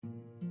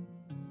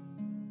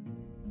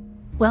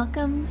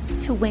Welcome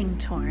to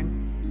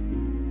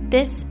Wingtorn.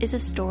 This is a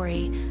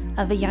story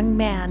of a young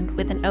man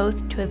with an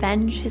oath to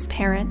avenge his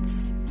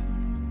parents,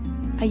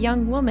 a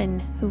young woman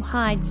who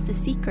hides the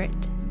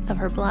secret of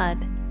her blood,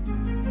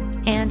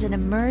 and an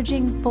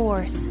emerging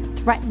force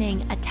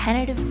threatening a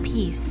tentative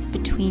peace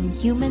between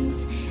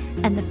humans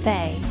and the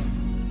Fae.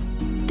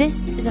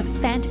 This is a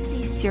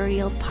fantasy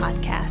serial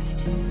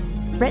podcast,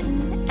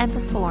 written and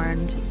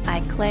performed by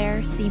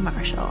Claire C.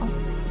 Marshall.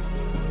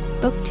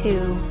 Book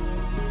 2,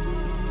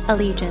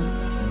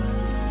 Allegiance.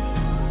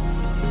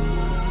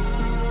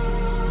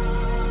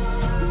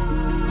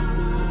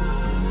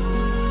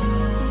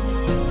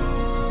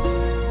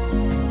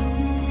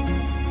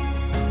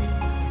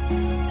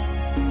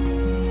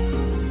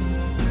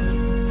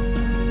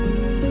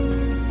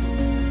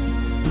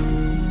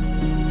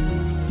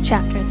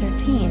 Chapter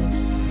 13.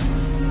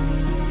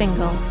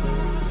 Fingal.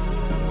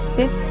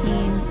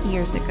 15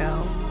 years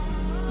ago.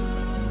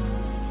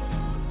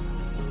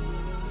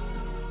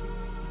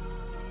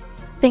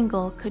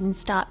 Fingal couldn't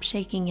stop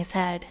shaking his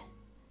head.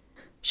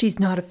 She's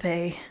not a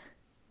fae.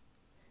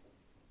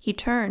 He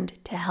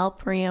turned to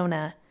help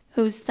Riona,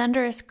 whose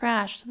thunderous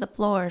crash to the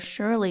floor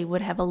surely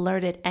would have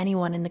alerted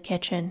anyone in the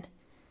kitchen.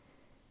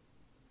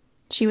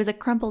 She was a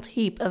crumpled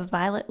heap of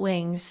violet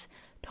wings,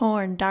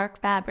 torn dark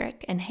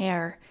fabric and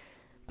hair,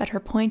 but her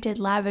pointed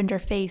lavender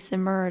face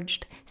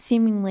emerged,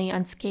 seemingly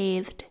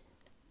unscathed.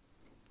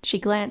 She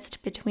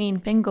glanced between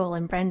Fingal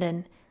and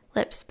Brendan,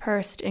 lips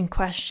pursed in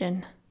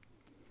question.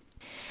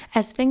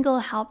 As Fingal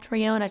helped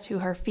Riona to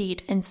her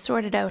feet and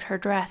sorted out her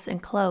dress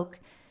and cloak,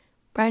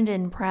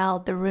 Brendan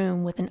prowled the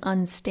room with an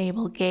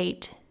unstable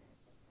gait.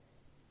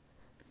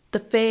 The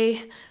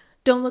Fae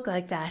don't look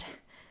like that.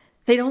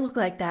 They don't look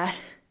like that.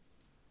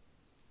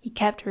 He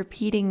kept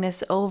repeating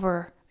this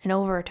over and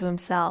over to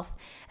himself,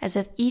 as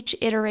if each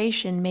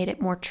iteration made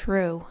it more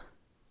true.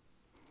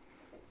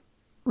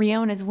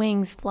 Riona's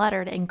wings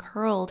fluttered and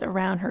curled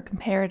around her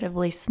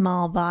comparatively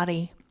small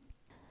body.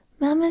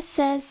 Mama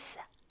says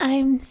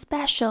I'm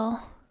special.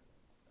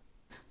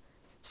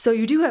 So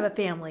you do have a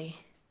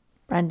family,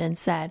 Brendan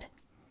said.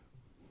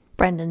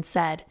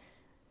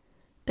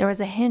 There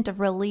was a hint of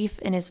relief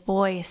in his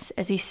voice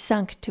as he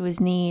sunk to his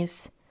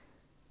knees.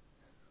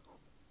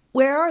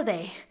 Where are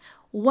they?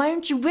 Why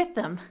aren't you with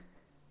them?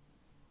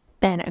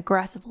 Then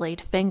aggressively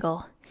to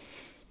Fingal.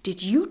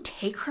 Did you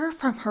take her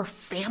from her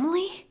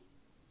family?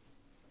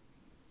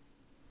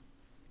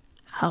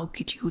 How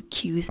could you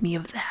accuse me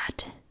of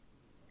that?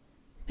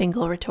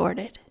 Fingal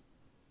retorted.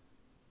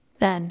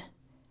 Then,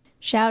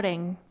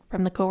 shouting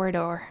from the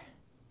corridor,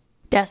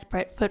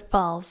 desperate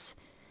footfalls,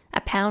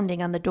 a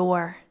pounding on the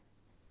door.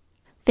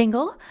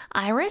 Fingal?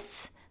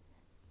 Iris?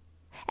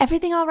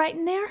 Everything all right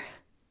in there?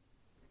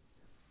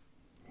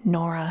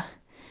 Nora.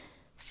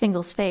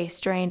 Fingal's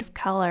face drained of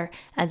color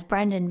as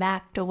Brendan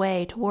backed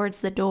away towards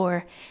the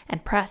door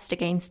and pressed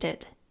against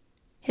it.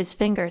 His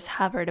fingers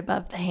hovered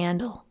above the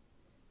handle.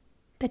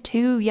 The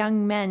two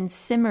young men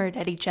simmered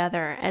at each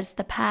other as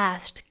the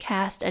past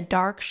cast a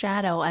dark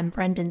shadow on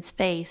Brendan's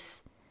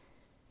face.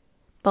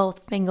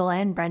 Both Fingal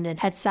and Brendan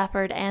had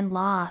suffered and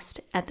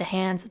lost at the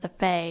hands of the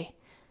Fae.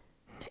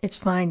 It's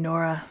fine,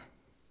 Nora,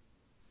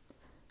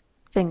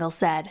 Fingal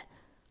said,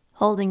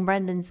 holding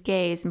Brendan's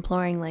gaze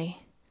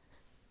imploringly.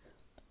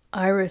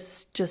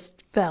 Iris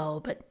just fell,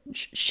 but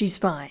she's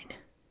fine.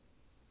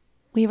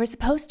 We were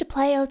supposed to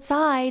play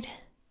outside.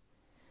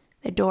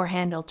 The door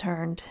handle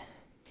turned.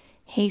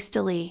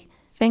 Hastily,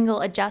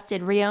 Fingal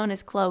adjusted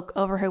Riona's cloak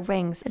over her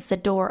wings as the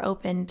door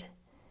opened.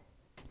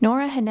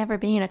 Nora had never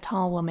been a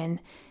tall woman.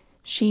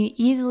 She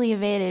easily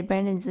evaded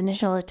Brendan's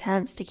initial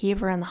attempts to keep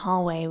her in the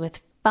hallway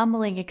with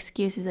fumbling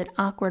excuses and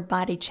awkward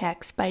body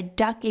checks by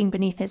ducking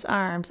beneath his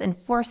arms and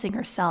forcing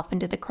herself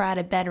into the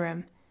crowded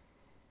bedroom.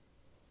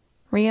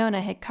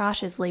 Riona hid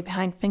cautiously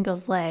behind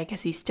Fingal's leg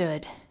as he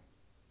stood.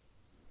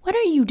 What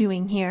are you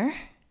doing here?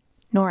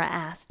 Nora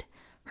asked,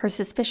 her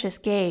suspicious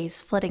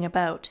gaze flitting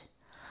about.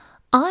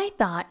 I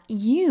thought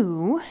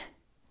you,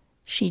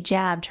 she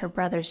jabbed her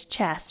brother's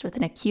chest with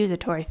an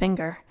accusatory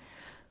finger,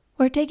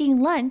 were taking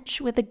lunch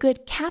with a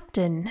good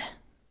captain.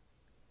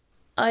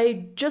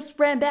 I just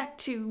ran back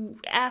to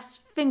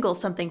ask Fingal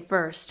something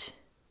first,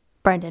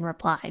 Brendan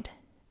replied.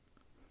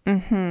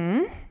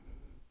 Nora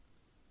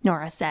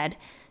said,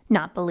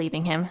 not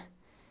believing him.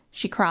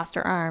 She crossed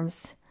her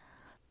arms.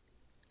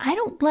 I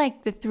don't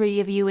like the three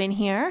of you in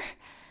here,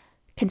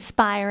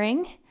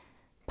 conspiring,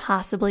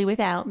 possibly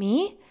without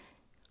me,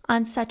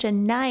 on such a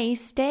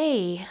nice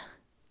day.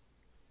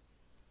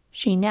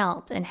 She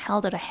knelt and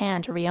held out a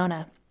hand to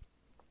Riona.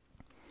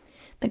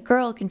 The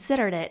girl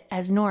considered it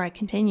as Nora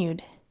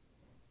continued.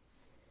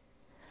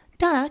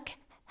 Donnock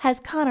has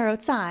Connor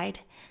outside.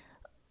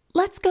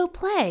 Let's go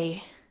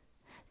play.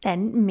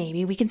 Then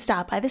maybe we can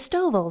stop by the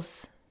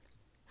Stovals.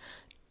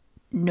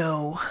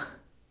 No,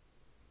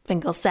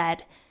 Fingal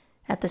said,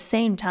 at the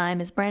same time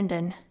as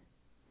Brendan.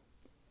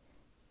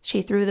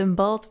 She threw them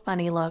both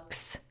funny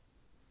looks.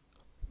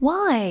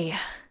 Why?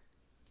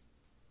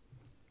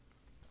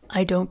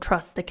 I don't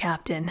trust the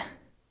captain,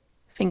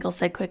 Fingal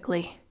said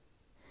quickly.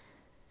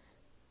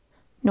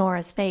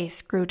 Nora's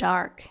face grew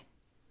dark.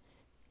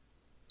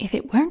 If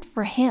it weren't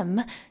for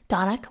him,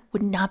 Donnoch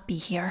would not be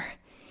here.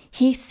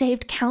 He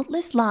saved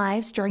countless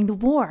lives during the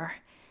war.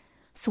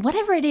 So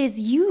whatever it is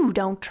you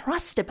don't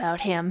trust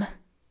about him.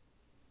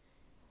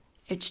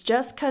 It's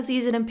just 'cause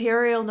he's an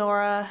Imperial,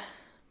 Nora,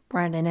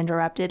 Brendan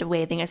interrupted,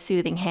 waving a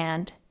soothing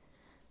hand.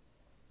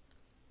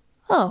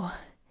 Oh,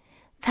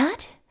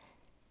 that?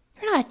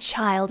 You're not a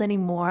child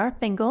anymore,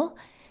 Fingal.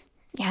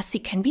 Yes, he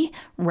can be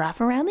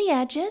rough around the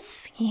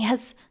edges. He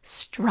has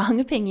strong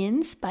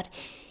opinions, but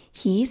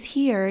he's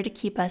here to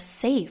keep us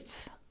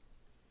safe.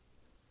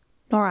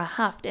 Nora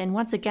huffed and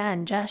once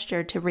again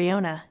gestured to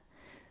Riona.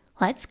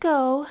 Let's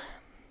go.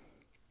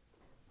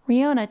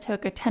 Riona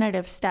took a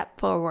tentative step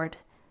forward.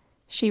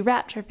 She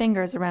wrapped her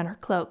fingers around her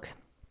cloak.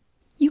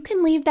 You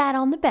can leave that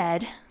on the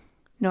bed,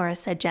 Nora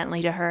said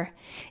gently to her.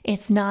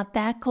 It's not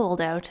that cold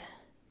out.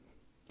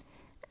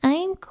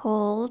 I'm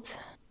cold,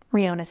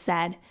 Riona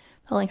said,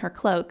 pulling her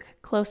cloak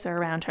closer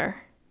around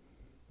her.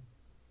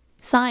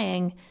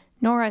 Sighing,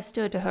 Nora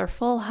stood to her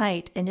full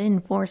height and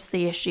didn't force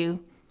the issue.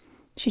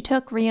 She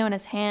took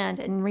Riona's hand,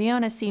 and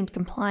Riona seemed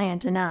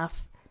compliant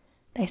enough.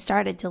 They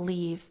started to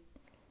leave.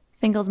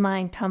 Fingal's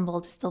mind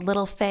tumbled as the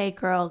little Fae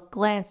girl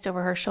glanced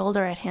over her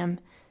shoulder at him.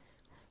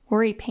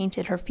 Worry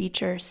painted her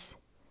features.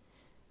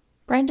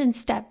 Brendan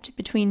stepped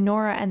between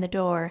Nora and the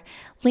door,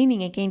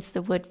 leaning against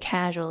the wood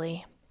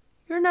casually.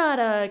 You're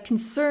not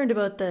concerned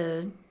about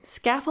the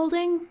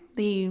scaffolding?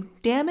 The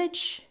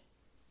damage?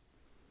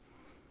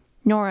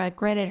 Nora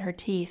gritted her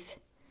teeth.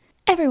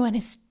 Everyone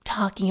is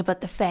talking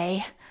about the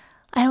Fae.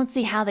 I don't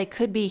see how they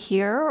could be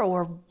here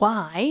or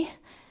why.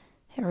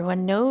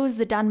 Everyone knows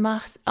the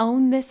Dunmachs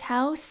own this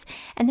house,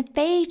 and the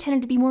Fae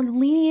tended to be more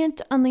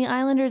lenient on the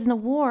islanders in the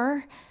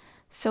war.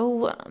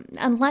 So,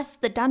 unless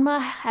the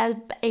Dunmach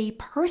have a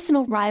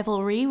personal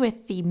rivalry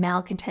with the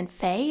malcontent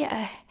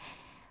Fae,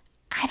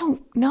 I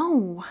don't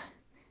know.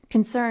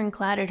 Concern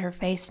clouded her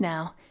face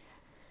now.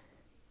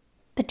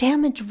 The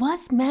damage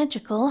was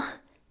magical.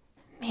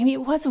 Maybe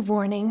it was a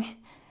warning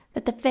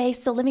that the Fae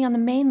still living on the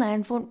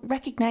mainland won't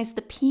recognize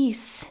the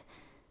peace.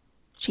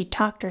 She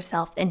talked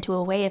herself into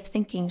a way of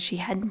thinking she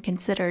hadn't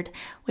considered,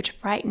 which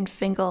frightened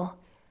Fingal.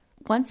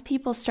 Once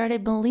people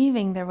started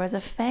believing there was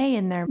a Fae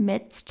in their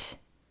midst.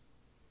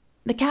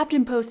 The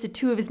captain posted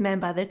 2 of his men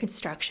by the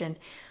construction.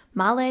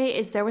 Male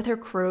is there with her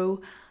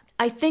crew.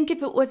 I think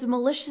if it was a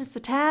malicious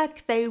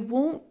attack, they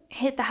won't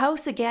hit the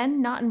house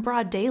again, not in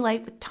broad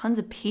daylight with tons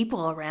of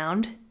people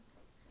around,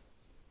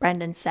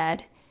 Brendan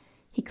said.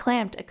 He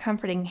clamped a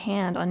comforting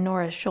hand on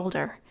Nora's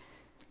shoulder.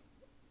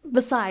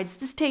 Besides,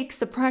 this takes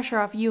the pressure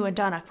off you and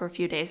Donnoch for a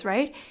few days,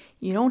 right?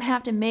 You don't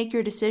have to make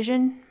your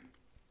decision.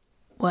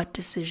 What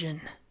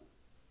decision?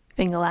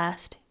 Fingal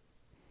asked.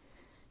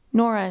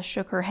 Nora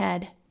shook her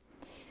head.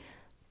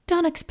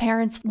 Donnoch's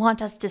parents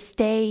want us to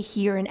stay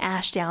here in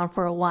Ashdown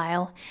for a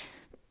while,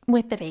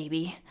 with the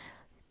baby.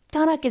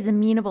 Donnoch is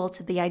amenable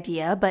to the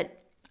idea,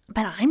 but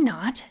I'm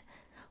not.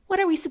 What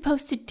are we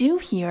supposed to do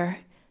here?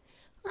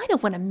 I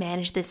don't want to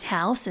manage this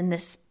house and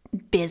this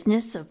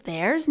business of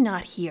theirs,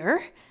 not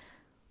here.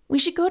 We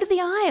should go to the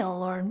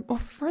Isle, or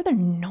further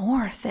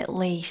north at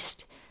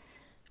least.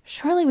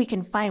 Surely we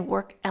can find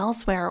work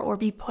elsewhere or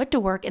be put to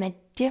work in a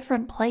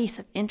different place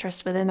of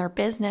interest within their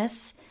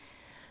business.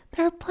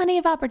 There are plenty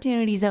of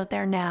opportunities out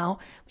there now.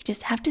 We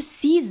just have to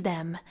seize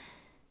them.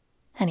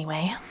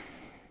 Anyway,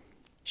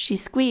 she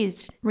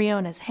squeezed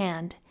Riona's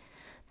hand.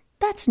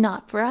 That's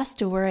not for us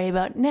to worry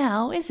about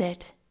now, is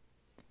it?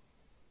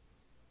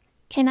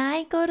 Can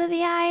I go to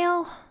the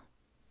Isle?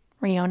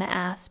 Riona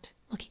asked,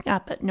 looking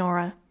up at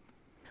Nora.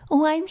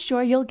 Oh, I'm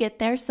sure you'll get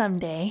there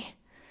someday,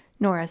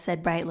 Nora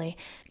said brightly,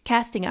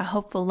 casting a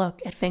hopeful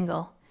look at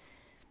Fingal.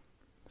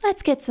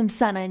 Let's get some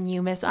sun on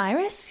you, Miss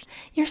Iris.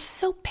 You're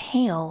so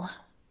pale.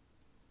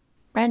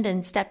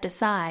 Brendan stepped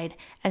aside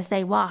as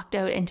they walked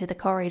out into the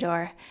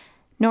corridor,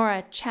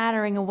 Nora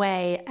chattering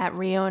away at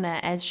Riona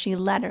as she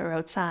led her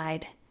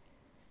outside.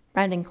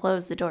 Brendan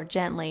closed the door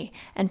gently,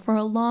 and for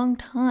a long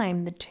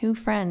time the 2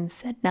 friends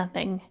said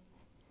nothing.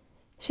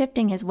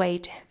 Shifting his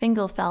weight,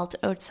 Fingal felt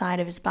outside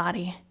of his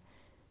body.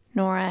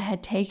 Nora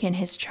had taken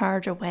his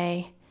charge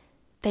away.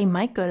 They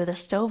might go to the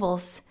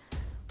Stovals.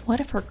 What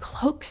if her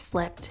cloak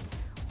slipped?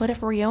 What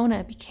if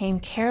Riona became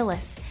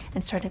careless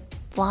and started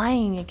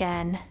flying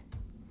again?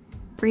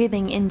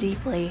 Breathing in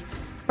deeply,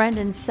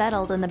 Brendan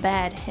settled in the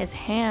bed, his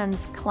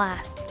hands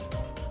clasped.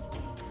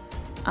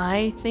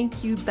 I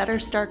think you'd better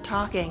start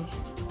talking.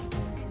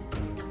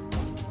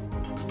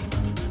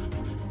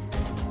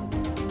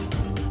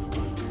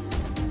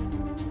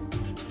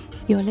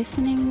 You're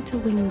listening to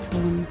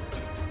Wingtorn.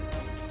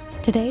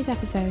 Today's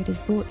episode is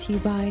brought to you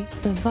by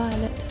The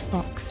Violet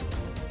Fox,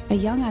 a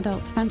young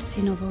adult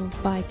fantasy novel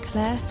by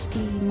Claire C.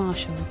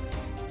 Marshall.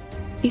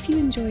 If you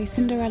enjoy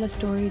Cinderella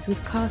stories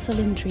with castle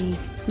intrigue,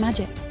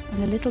 magic,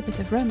 and a little bit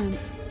of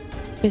romance,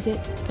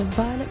 visit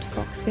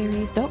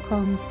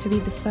thevioletfoxseries.com to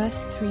read the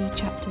first 3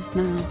 chapters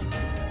now.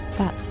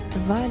 That's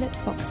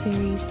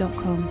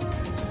thevioletfoxseries.com.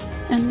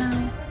 And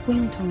now,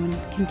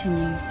 Wingtorn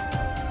continues.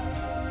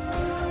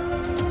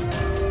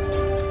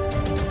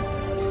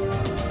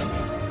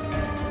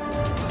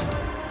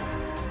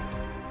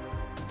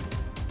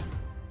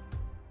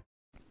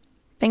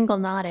 Fingal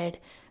nodded,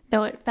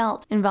 though it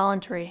felt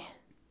involuntary.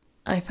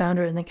 I found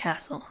her in the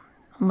castle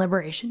on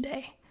Liberation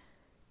Day.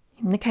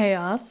 In the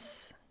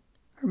chaos,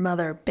 her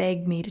mother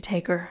begged me to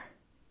take her.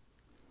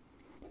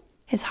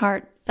 His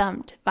heart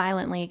thumped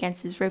violently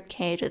against his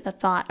ribcage at the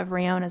thought of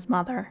Riona's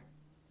mother.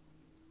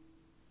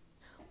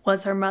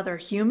 Was her mother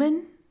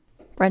human?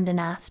 Brendan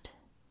asked.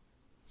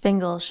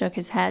 Fingal shook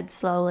his head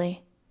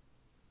slowly.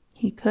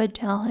 He could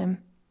tell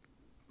him.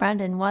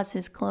 Brendan was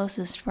his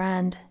closest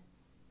friend.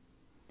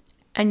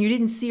 And you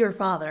didn't see her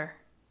father?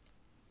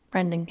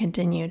 Brendan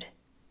continued.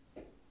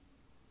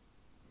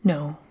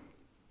 No.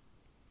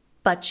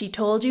 But she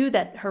told you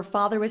that her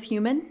father was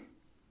human?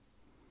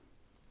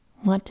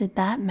 What did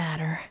that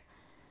matter?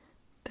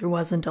 There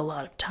wasn't a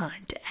lot of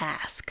time to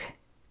ask.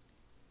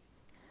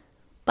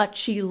 But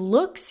she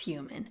looks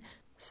human,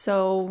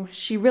 so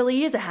she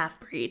really is a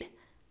half-breed.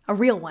 A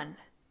real one.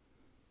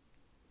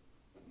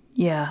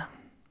 Yeah.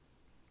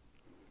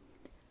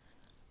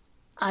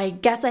 I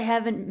guess I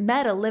haven't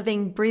met a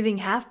living, breathing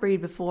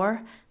half-breed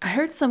before. I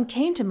heard some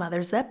came to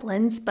Mother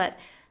Zeppelin's, but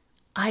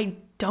I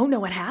don't know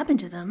what happened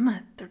to them.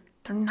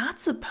 They're not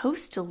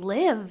supposed to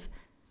live.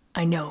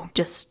 I know,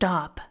 just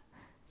stop.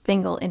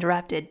 Fingal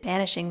interrupted,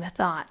 banishing the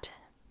thought.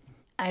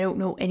 I don't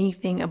know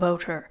anything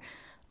about her,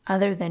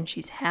 other than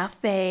she's half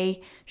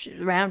fae,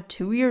 she's around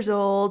 2 years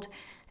old,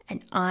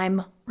 and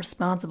I'm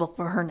responsible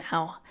for her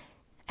now.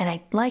 And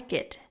I'd like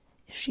it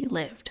if she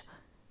lived.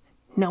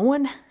 No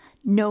one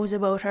knows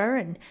about her,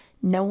 and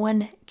no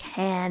one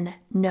can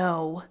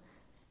know.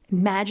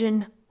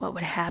 Imagine what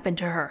would happen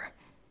to her.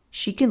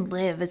 She can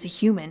live as a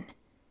human.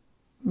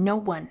 No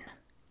one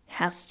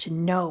has to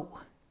know.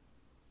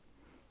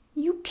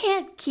 You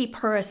can't keep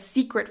her a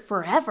secret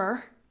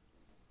forever.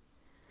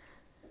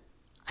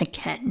 I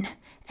can,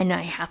 and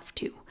I have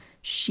to.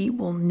 She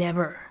will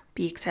never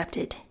be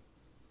accepted.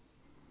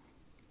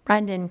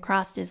 Brendan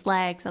crossed his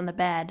legs on the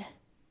bed.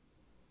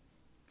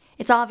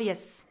 It's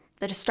obvious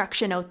the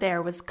destruction out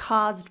there was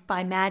caused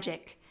by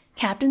magic.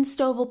 Captain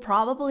Stovall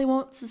probably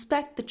won't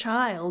suspect the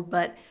child,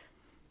 but...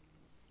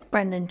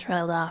 Brendan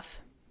trailed off.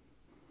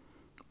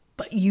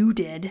 But you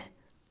did.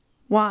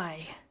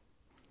 Why?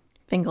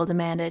 Fingal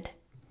demanded.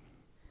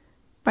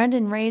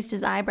 Brendan raised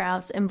his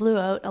eyebrows and blew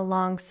out a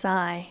long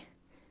sigh.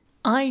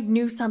 I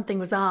knew something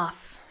was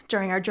off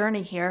during our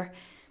journey here.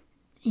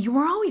 You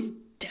were always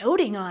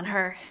doting on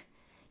her.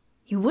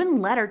 You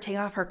wouldn't let her take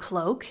off her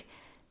cloak,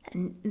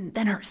 and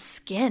then her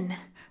skin,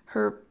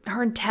 her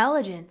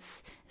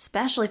intelligence,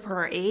 especially for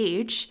her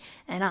age,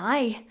 and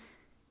I...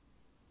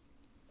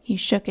 He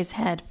shook his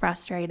head,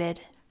 frustrated.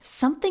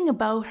 Something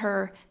about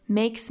her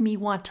makes me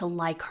want to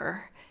like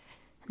her.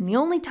 And the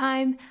only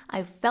time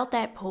I've felt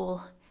that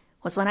pull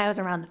was when I was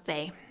around the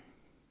Fae.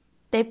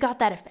 They've got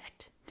that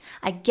effect.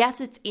 I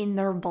guess it's in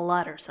their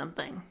blood or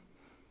something.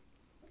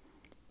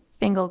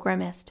 Fingal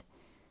grimaced.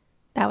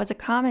 That was a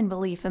common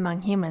belief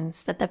among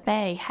humans, that the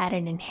Fae had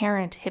an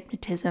inherent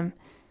hypnotism.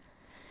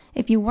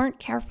 If you weren't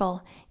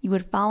careful, you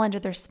would fall under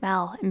their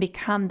spell and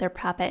become their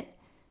puppet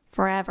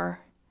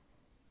forever.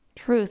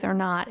 Truth or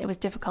not, it was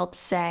difficult to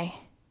say.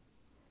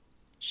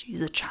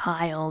 She's a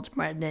child,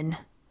 Brendan.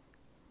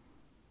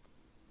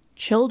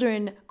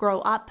 Children grow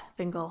up,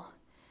 Fingal.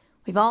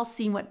 We've all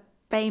seen what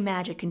Fae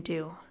magic can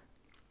do.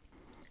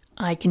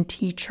 I can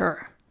teach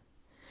her.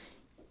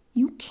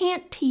 You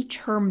can't teach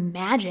her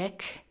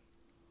magic.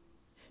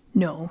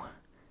 No,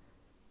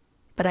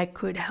 but I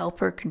could help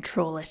her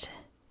control it.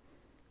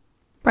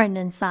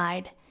 Brendan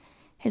sighed.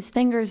 His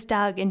fingers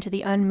dug into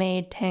the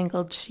unmade,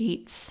 tangled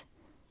sheets.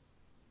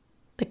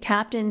 The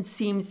captain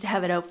seems to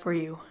have it out for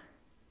you.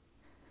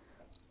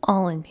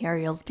 All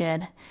Imperials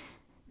did.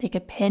 They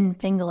could pin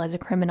Fingal as a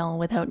criminal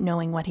without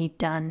knowing what he'd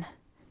done.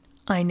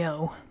 I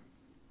know.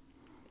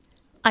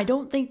 I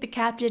don't think the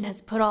captain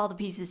has put all the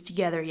pieces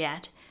together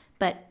yet,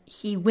 but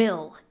he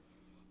will,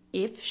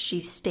 if she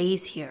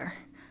stays here.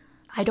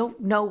 I don't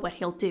know what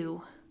he'll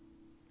do.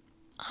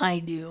 I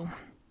do,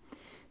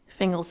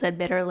 Fingal said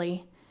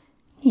bitterly.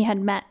 He had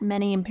met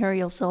many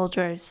Imperial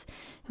soldiers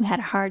who had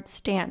a hard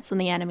stance on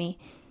the enemy,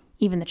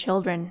 even the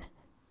children.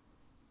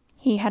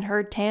 He had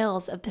heard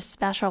tales of the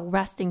special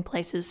resting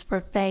places for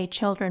Fae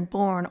children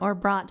born or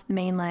brought to the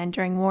mainland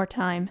during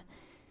wartime.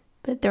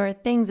 But there were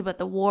things about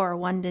the war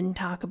one didn't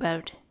talk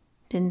about,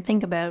 didn't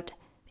think about,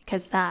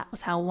 because that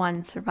was how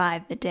one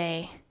survived the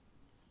day.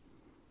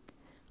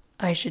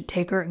 I should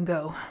take her and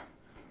go,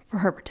 for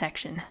her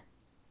protection.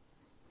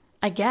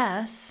 I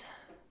guess.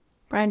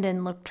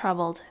 Brendan looked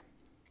troubled.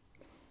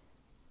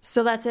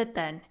 So that's it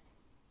then.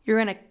 You're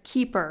gonna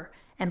keep her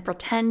and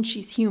pretend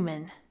she's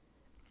human.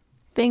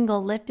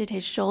 Fingal lifted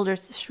his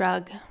shoulders to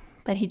shrug,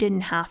 but he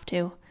didn't have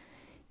to.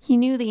 He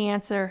knew the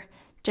answer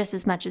just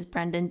as much as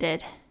Brendan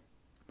did.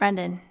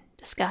 Brendan,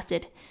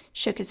 disgusted,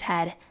 shook his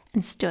head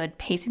and stood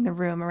pacing the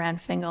room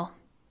around Fingal.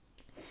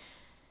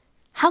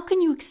 How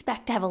can you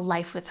expect to have a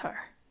life with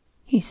her?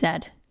 He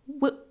said.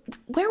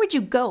 Where would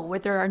you go where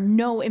there are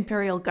no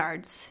Imperial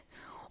guards?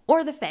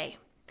 Or the Fae?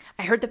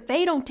 I heard the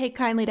Fae don't take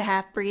kindly to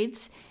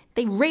half-breeds.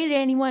 They raid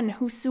anyone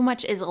who so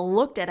much as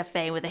looked at a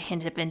Fae with a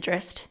hint of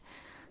interest.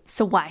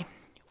 So why?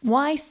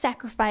 Why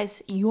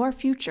sacrifice your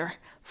future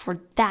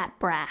for that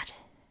brat?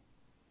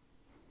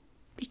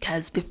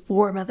 Because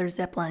before Mother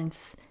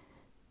Zeppelin's,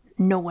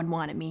 no one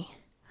wanted me.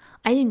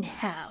 I didn't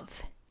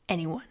have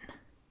anyone.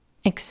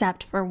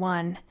 Except for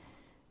one.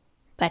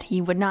 But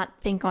he would not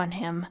think on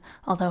him,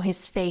 although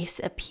his face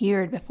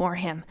appeared before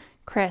him,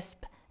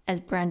 crisp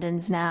as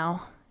Brendan's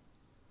now.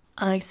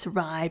 I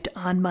survived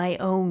on my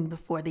own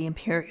before the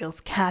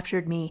Imperials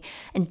captured me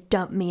and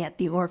dumped me at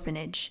the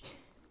orphanage.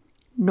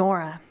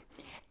 Nora,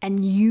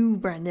 and you,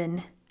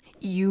 Brendan,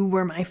 you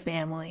were my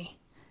family.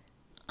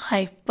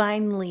 I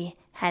finally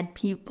had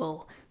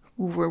people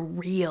who were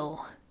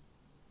real.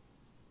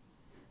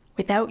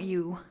 Without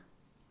you,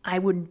 I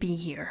wouldn't be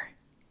here.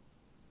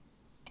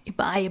 If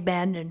I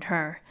abandoned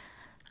her,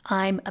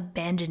 I'm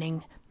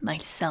abandoning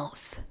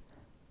myself.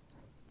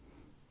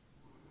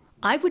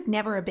 I would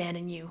never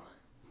abandon you.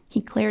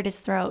 He cleared his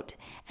throat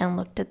and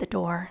looked at the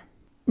door.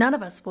 None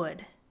of us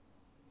would.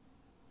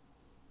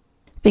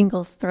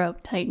 Fingal's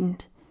throat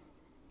tightened.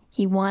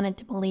 He wanted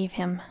to believe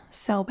him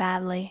so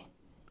badly.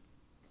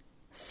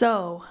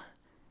 So,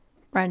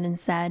 Brendan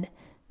said,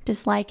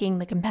 disliking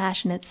the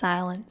compassionate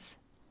silence.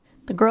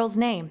 The girl's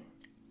name,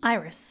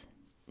 Iris.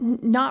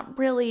 Not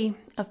really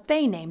a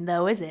Fae name,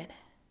 though, is it?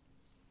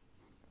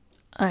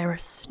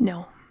 Iris,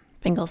 no,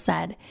 Fingal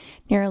said,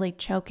 nearly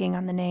choking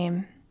on the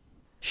name.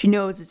 She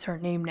knows it's her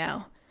name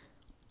now.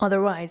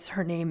 Otherwise,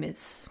 her name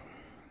is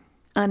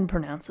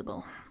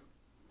unpronounceable.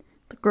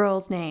 The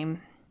girl's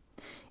name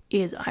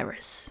is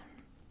Iris.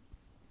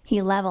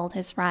 He leveled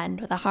his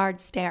friend with a hard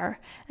stare,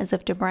 as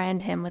if to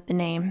brand him with the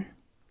name.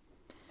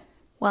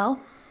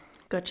 Well,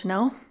 good to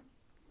know.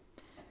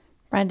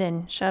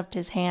 Brendan shoved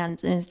his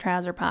hands in his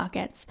trouser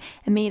pockets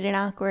and made an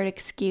awkward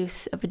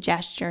excuse of a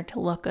gesture to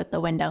look at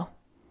the window.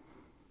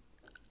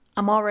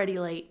 I'm already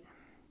late.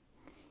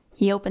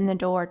 He opened the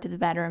door to the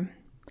bedroom.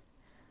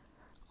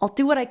 I'll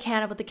do what I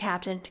can with the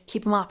captain to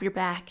keep him off your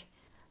back,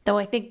 though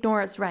I think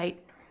Nora's right.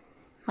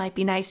 Might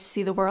be nice to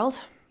see the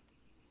world.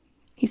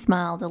 He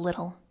smiled a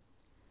little.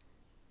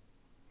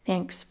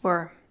 Thanks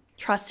for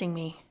trusting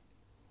me.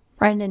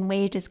 Brendan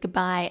waved his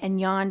goodbye and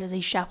yawned as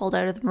he shuffled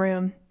out of the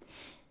room.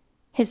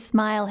 His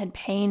smile had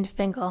pained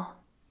Fingal.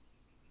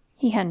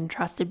 He hadn't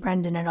trusted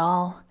Brendan at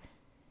all.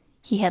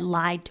 He had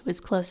lied to his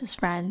closest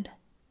friend.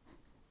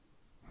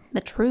 The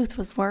truth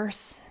was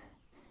worse.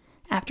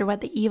 After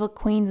what the evil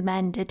Queen's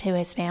men did to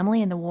his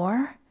family in the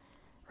war,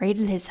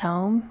 raided his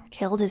home,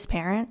 killed his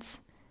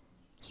parents,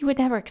 he would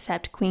never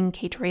accept Queen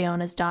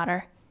Catriona's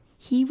daughter.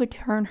 He would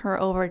turn her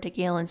over to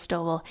Galen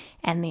Stovall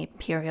and the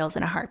Imperials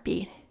in a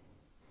heartbeat.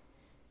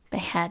 They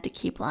had to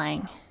keep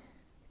lying,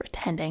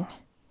 pretending.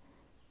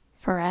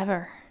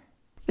 Forever.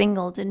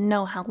 Fingal didn't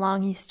know how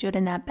long he stood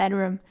in that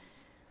bedroom,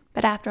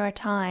 but after a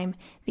time,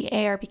 the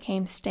air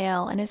became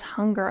stale and his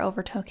hunger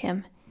overtook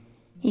him.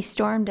 He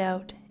stormed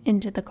out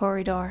into the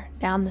corridor,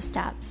 down the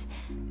steps,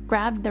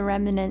 grabbed the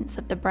remnants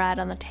of the bread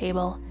on the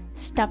table,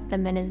 stuffed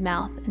them in his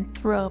mouth, and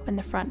threw open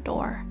the front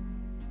door.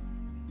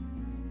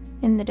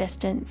 In the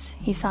distance,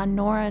 he saw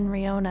Nora and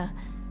Riona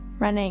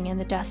running in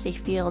the dusty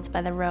fields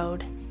by the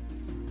road.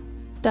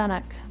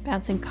 Dunnock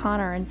bouncing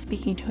Connor and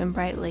speaking to him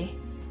brightly.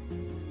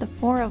 The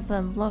four of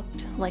them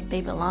looked like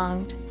they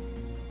belonged,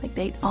 like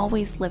they'd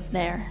always lived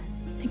there,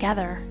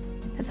 together,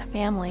 as a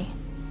family.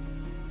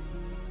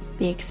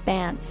 The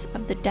expanse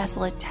of the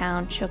desolate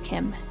town shook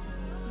him,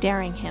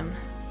 daring him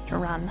to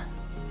run.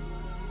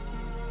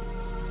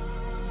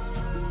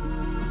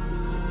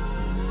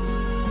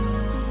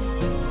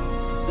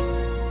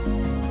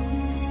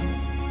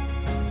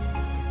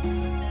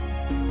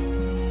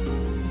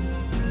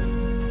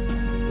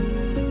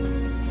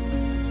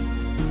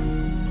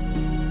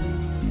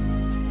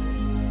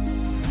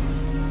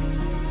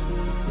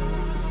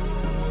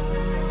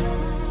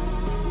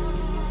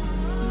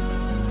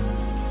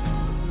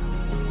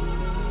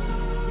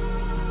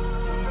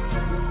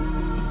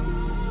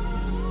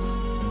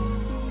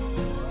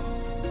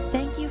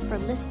 For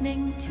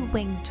listening to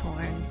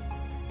Wingtorn.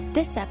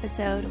 This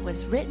episode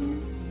was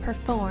written,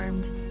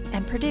 performed,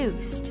 and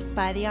produced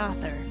by the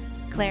author,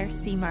 Claire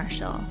C.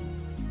 Marshall.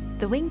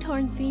 The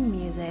Wingtorn theme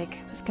music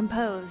was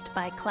composed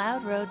by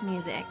Cloud Road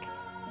Music,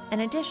 and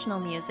additional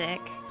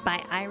music is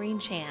by Irene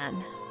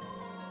Chan.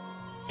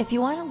 If you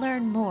want to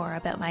learn more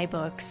about my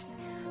books,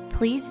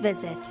 please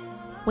visit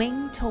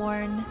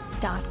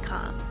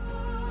wingtorn.com.